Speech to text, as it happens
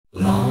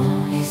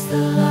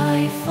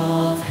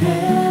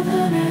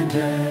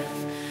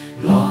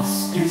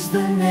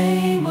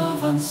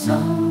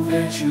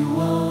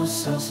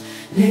virtuosos.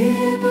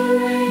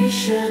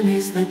 Liberation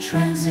is the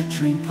transit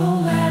between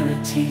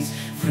polarities.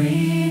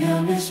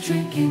 Freedom is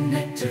drinking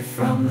nectar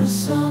from the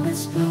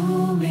sonnet's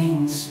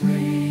blooming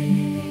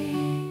spring.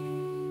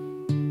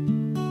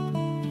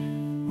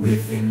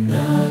 Within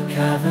the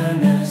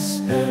cavernous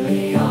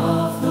belly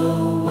of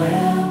the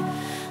well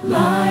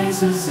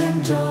lies a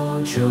Zen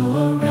dojo,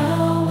 a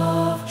realm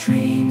of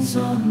dreams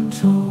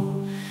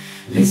untold.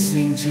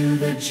 Listening to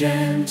the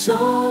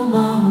gentle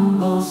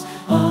mumbles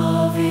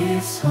of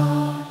its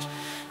heart,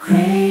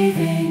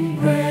 craving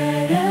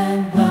bread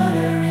and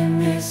butter in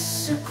this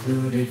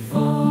secluded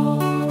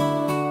vault.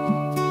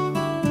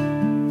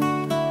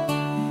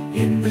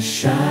 In the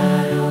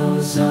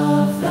shadows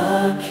of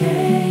the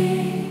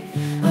cave,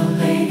 a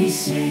lady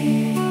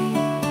sings,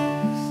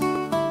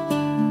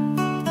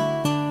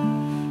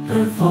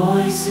 her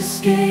voice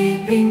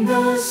escaping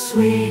the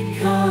sweet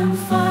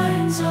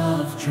confines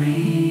of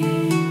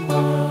dream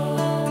worlds.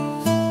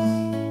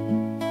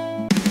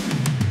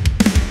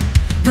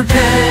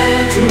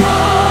 Prepare to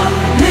walk,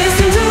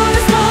 listen to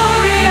the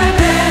story I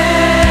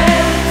bear,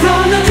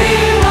 from the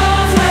dream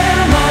worlds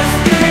where my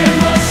spirit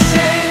was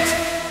shaped.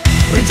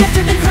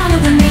 Rejected the crown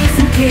of the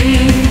nascent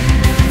king,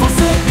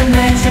 forsook the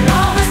mansion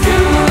of a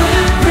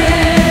steward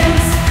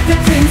prince. The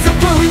prince of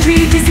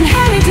poetry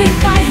disinherited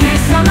by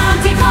his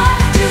romantic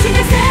heart, choosing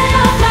instead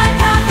of my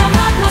path of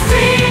utmost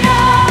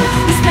freedom.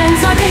 He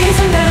spends our days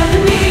on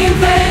melody and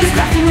praise,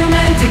 crafting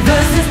romantic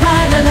verses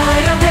by the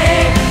light of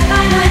day.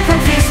 I night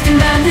from feasting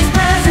and his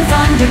presence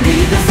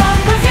underneath the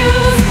soft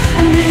perfumes,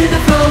 and near the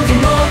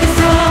floating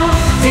orchestra,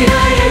 the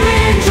iron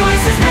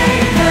rejoices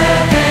made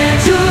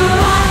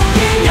perpetual.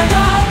 In your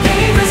dark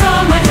caves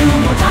on my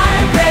tomb, what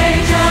I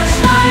pray, judge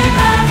my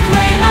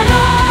pathway, my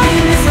Lord.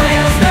 In this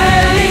whale's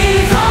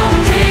belly, from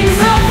kings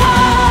of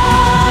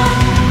war,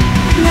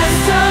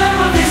 master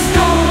of this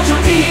dojo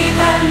deep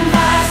and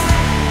vast,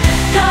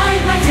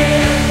 guide my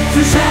tale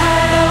through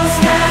shadows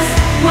cast.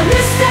 One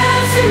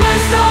missteps in my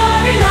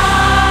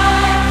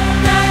storyline,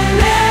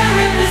 nightmare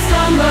in the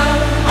slumber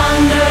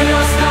under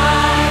your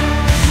sky.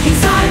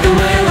 Inside the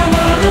whale I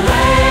whirl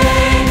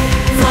away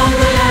from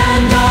the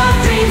land of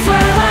dreams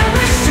where I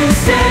wish to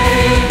stay.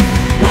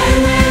 When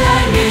will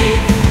I meet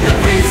the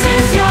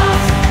prince's yacht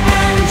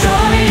and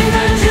join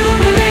the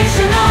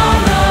jubilation of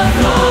the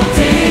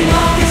floating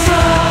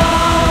orchestra?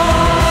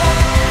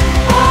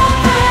 Oh,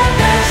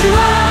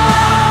 Perpetua,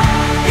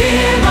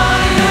 hear my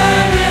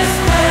earnest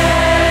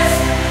quest.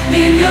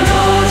 In your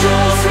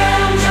dojo's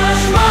realm,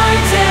 judge my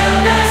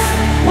tailness.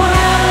 What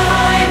have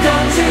I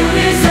done to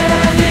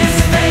deserve this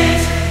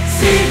fate?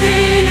 Sleep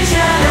in the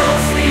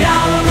shadows, the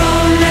hour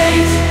grown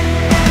late.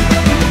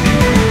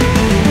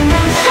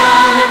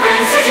 Shall the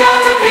prince's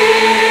yacht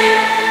appear?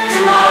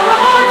 Tomorrow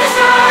on the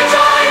star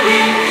join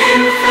me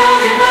in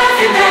floating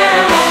perfume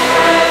there.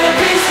 Where the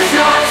prince's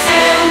yacht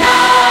sail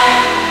nigh,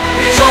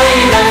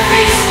 joining the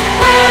feast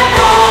where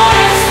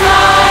chorus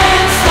fly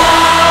and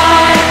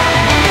sky.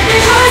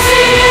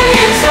 Rejoicing in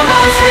him so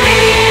much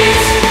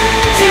release,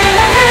 till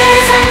the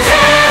praise and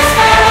tears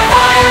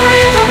verify a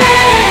little maid.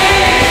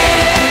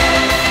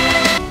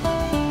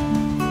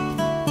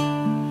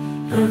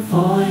 Her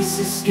voice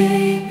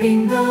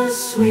escaping the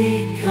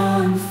sweet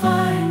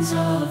confines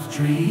of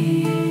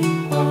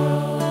dream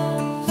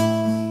worlds.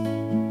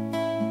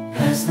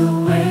 As the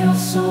whale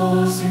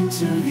soars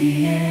into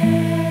the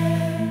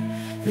air,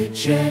 the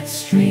jet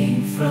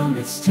stream from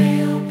its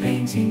tail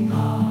painting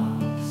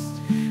lost,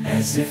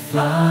 as if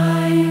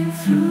flying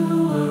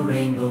through a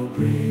rainbow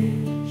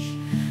bridge,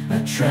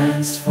 a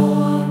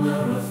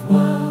transformer of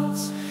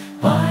worlds,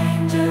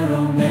 binder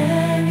of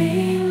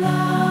many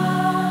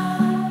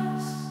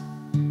lives.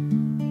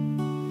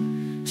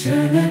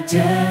 Turn a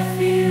deaf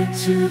ear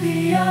to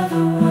the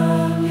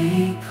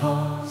otherworldly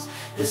cause,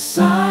 the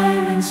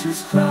sirens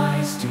whose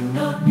cries do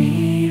not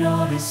need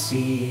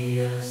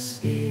Odysseus'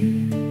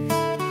 ears.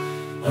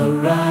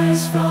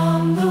 Arise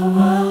from the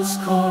world's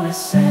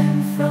chorus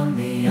and from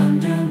the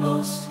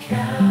undermost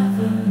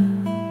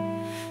cavern.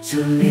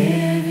 To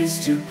live is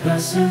to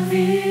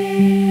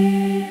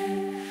persevere,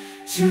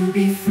 to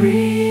be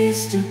free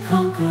is to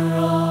conquer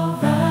all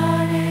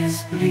that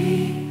is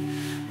bleak.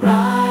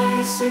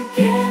 Rise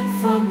again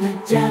from the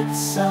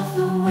depths of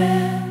the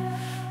well,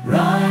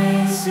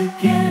 rise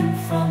again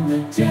from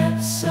the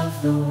depths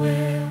of the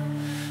well.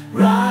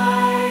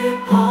 Ride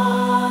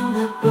upon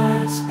the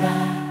bird's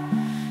back,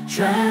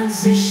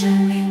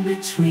 transitioning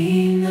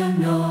between the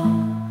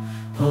known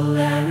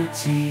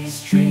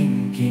polarities,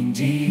 drinking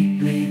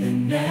deeply the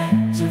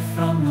nectar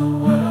from the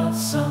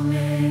world's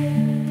summit.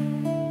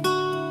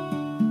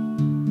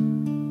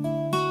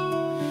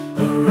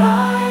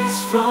 Arise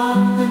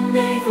from the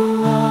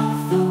navel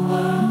of the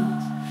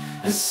world,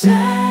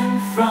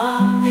 ascend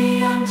from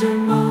the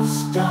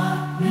undermost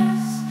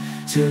darkness.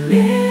 To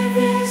live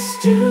is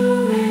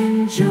to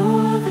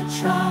endure the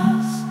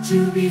trials,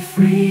 to be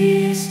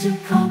free is to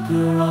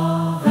conquer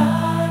all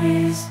that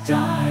is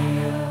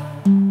dire.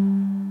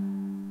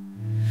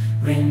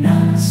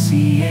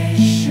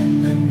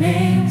 Renunciation, the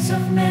names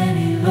of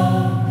many,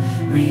 Lord,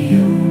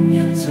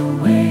 reunions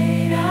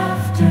await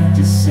after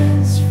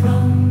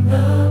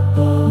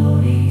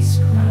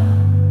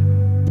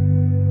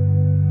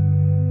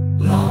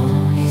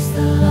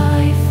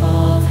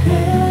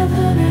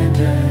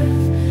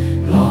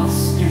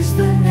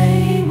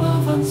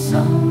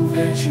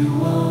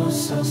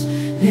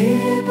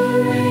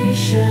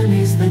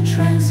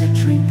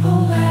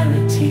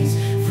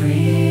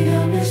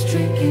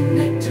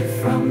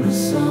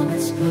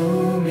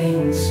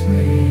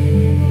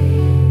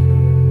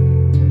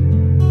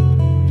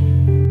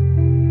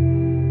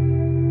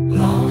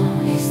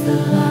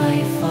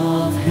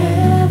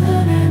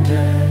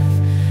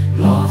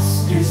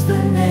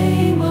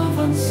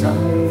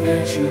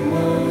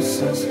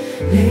virtuosos.